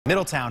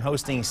Middletown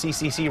hosting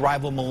CCC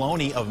rival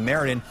Maloney of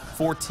Meriden.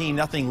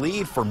 14-0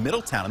 lead for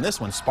Middletown. In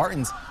this one,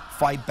 Spartans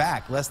fight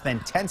back. Less than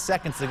 10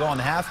 seconds to go on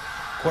the half.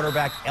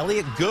 Quarterback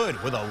Elliott Good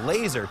with a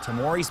laser to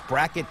Maurice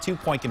Brackett.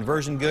 2-point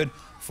conversion good.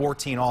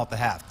 14 all at the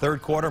half.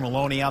 Third quarter,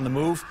 Maloney on the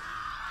move.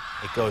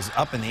 It goes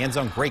up in the end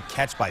zone. Great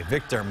catch by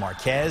Victor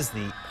Marquez.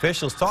 The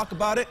officials talk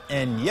about it,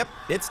 and yep,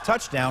 it's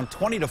touchdown.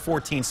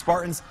 20-14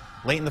 Spartans.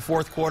 Late in the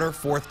fourth quarter,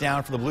 fourth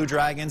down for the Blue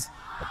Dragons.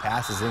 The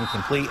pass is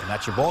incomplete, and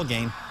that's your ball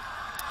game.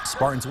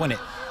 Spartans win it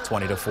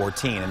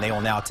 20-14, and they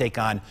will now take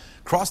on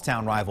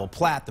crosstown rival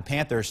Platt. The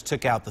Panthers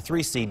took out the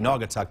 3 seed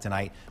Naugatuck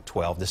tonight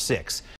 12-6.